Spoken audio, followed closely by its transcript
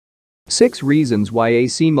6 reasons why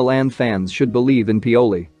AC Milan fans should believe in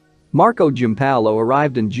Pioli. Marco Giampaolo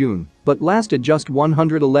arrived in June, but lasted just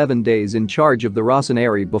 111 days in charge of the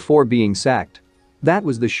Rossoneri before being sacked. That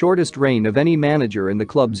was the shortest reign of any manager in the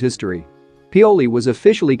club's history. Pioli was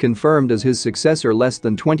officially confirmed as his successor less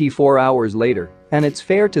than 24 hours later, and it's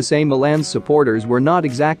fair to say Milan's supporters were not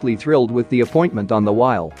exactly thrilled with the appointment on the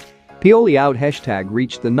while. Pioli out hashtag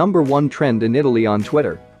reached the #1 trend in Italy on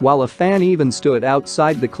Twitter, while a fan even stood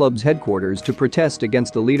outside the club's headquarters to protest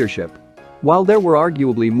against the leadership. While there were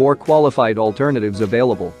arguably more qualified alternatives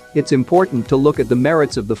available, it's important to look at the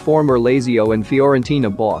merits of the former Lazio and Fiorentina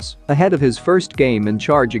boss ahead of his first game in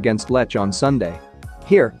charge against Lecce on Sunday.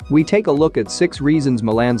 Here, we take a look at 6 reasons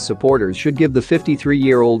Milan's supporters should give the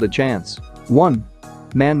 53-year-old a chance. 1.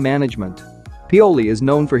 Man management. Pioli is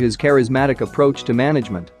known for his charismatic approach to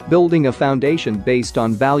management, building a foundation based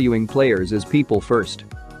on valuing players as people first.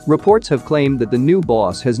 Reports have claimed that the new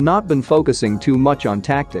boss has not been focusing too much on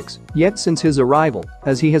tactics yet since his arrival,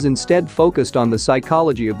 as he has instead focused on the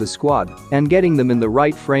psychology of the squad and getting them in the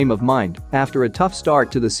right frame of mind after a tough start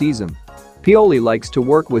to the season. Pioli likes to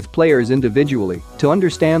work with players individually to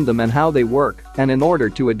understand them and how they work, and in order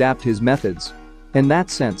to adapt his methods. In that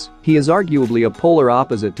sense, he is arguably a polar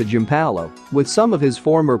opposite to Giampaolo, with some of his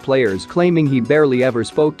former players claiming he barely ever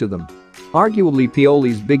spoke to them. Arguably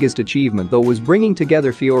Pioli's biggest achievement though was bringing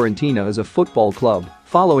together Fiorentina as a football club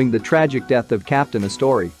following the tragic death of Captain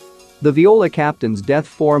Astori. The Viola captain's death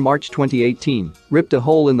 4 March 2018 ripped a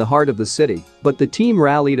hole in the heart of the city, but the team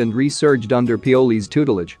rallied and resurged under Pioli's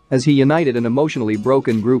tutelage as he united an emotionally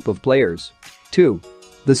broken group of players. 2.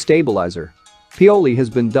 The stabilizer. Pioli has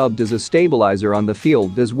been dubbed as a stabilizer on the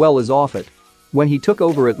field as well as off it. When he took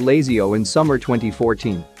over at Lazio in summer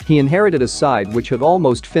 2014, he inherited a side which had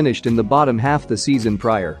almost finished in the bottom half the season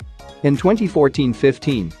prior. In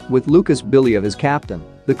 2014-15, with Lucas Bilia as captain,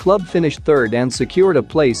 the club finished third and secured a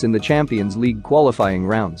place in the Champions League qualifying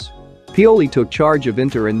rounds. Pioli took charge of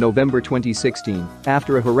Inter in November 2016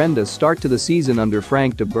 after a horrendous start to the season under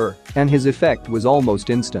Frank de Boer, and his effect was almost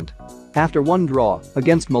instant. After one draw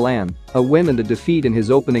against Milan, a win and a defeat in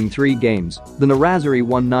his opening 3 games, the Nerazzurri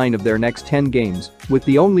won 9 of their next 10 games, with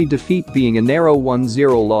the only defeat being a narrow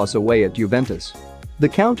 1-0 loss away at Juventus. The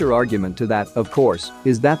counter-argument to that, of course,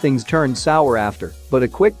 is that things turned sour after, but a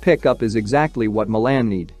quick pick-up is exactly what Milan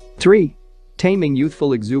need. 3. Taming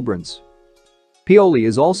youthful exuberance. Pioli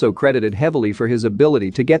is also credited heavily for his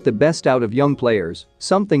ability to get the best out of young players,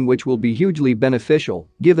 something which will be hugely beneficial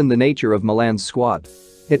given the nature of Milan's squad.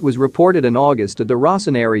 It was reported in August that the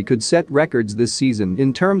Rossoneri could set records this season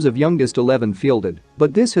in terms of youngest 11 fielded,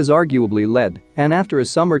 but this has arguably led, and after a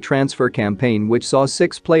summer transfer campaign which saw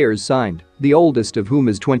 6 players signed, the oldest of whom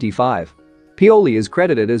is 25. Pioli is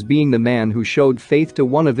credited as being the man who showed faith to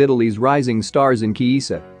one of Italy's rising stars in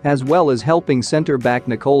Chiesa, as well as helping centre-back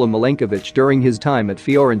Nikola Milenkovic during his time at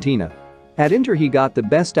Fiorentina. At Inter he got the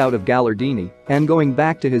best out of Gallardini, and going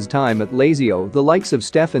back to his time at Lazio the likes of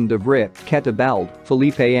Stefan de Vrij, Keita Balde,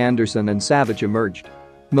 Felipe Anderson and Savic emerged.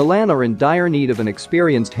 Milan are in dire need of an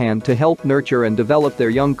experienced hand to help nurture and develop their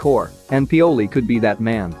young core, and Pioli could be that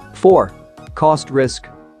man. 4. Cost risk.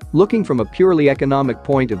 Looking from a purely economic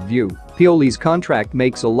point of view, Pioli's contract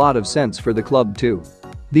makes a lot of sense for the club too.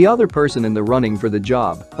 The other person in the running for the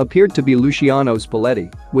job appeared to be Luciano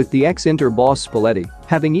Spalletti, with the ex-Inter boss Spalletti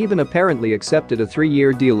having even apparently accepted a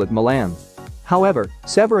 3-year deal at Milan. However,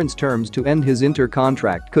 severance terms to end his Inter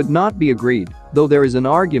contract could not be agreed, though there is an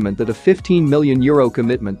argument that a €15 million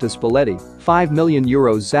commitment to Spalletti, €5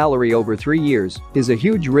 million salary over 3 years, is a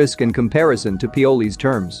huge risk in comparison to Pioli's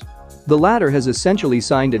terms. The latter has essentially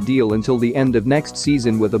signed a deal until the end of next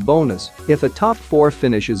season with a bonus if a top 4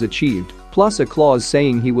 finish is achieved, plus a clause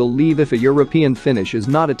saying he will leave if a European finish is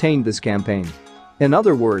not attained this campaign. In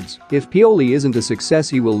other words, if Pioli isn't a success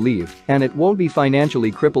he will leave, and it won't be financially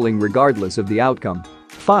crippling regardless of the outcome.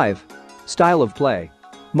 5. Style of play.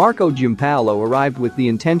 Marco Giampaolo arrived with the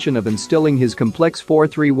intention of instilling his complex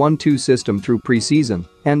 4-3-1-2 system through pre-season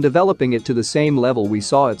and developing it to the same level we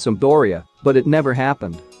saw at Sampdoria, but it never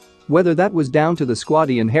happened. Whether that was down to the squad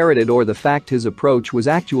he inherited or the fact his approach was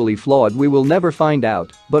actually flawed we will never find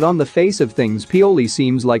out, but on the face of things Pioli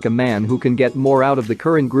seems like a man who can get more out of the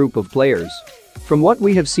current group of players. From what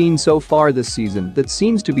we have seen so far this season that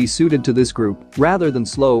seems to be suited to this group, rather than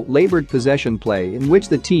slow, labored possession play in which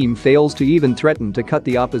the team fails to even threaten to cut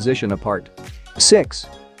the opposition apart. 6.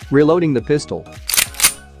 Reloading the pistol.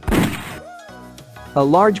 A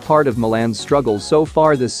large part of Milan's struggles so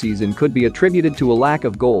far this season could be attributed to a lack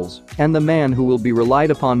of goals, and the man who will be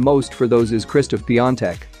relied upon most for those is Krzysztof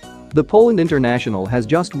Piątek. The Poland international has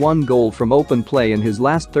just one goal from open play in his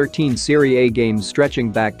last 13 Serie A games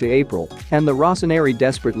stretching back to April, and the Rossoneri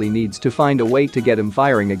desperately needs to find a way to get him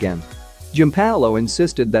firing again. Giampaolo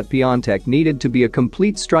insisted that Piontek needed to be a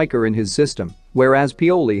complete striker in his system, whereas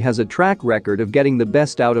Pioli has a track record of getting the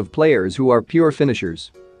best out of players who are pure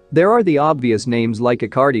finishers. There are the obvious names like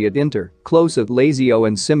Icardi at Inter, Klose at Lazio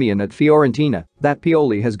and Simeone at Fiorentina that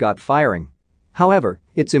Pioli has got firing. However,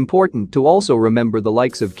 it's important to also remember the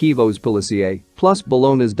likes of Chievo's Pulisic, plus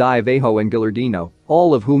Bologna's Di Vejo and Gilardino,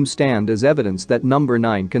 all of whom stand as evidence that number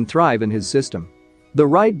 9 can thrive in his system. The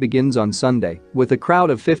ride begins on Sunday, with a crowd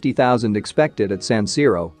of 50,000 expected at San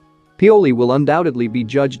Siro. Pioli will undoubtedly be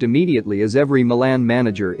judged immediately, as every Milan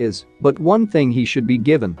manager is, but one thing he should be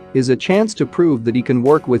given is a chance to prove that he can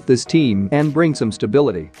work with this team and bring some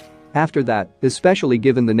stability. After that, especially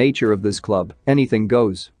given the nature of this club, anything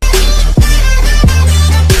goes.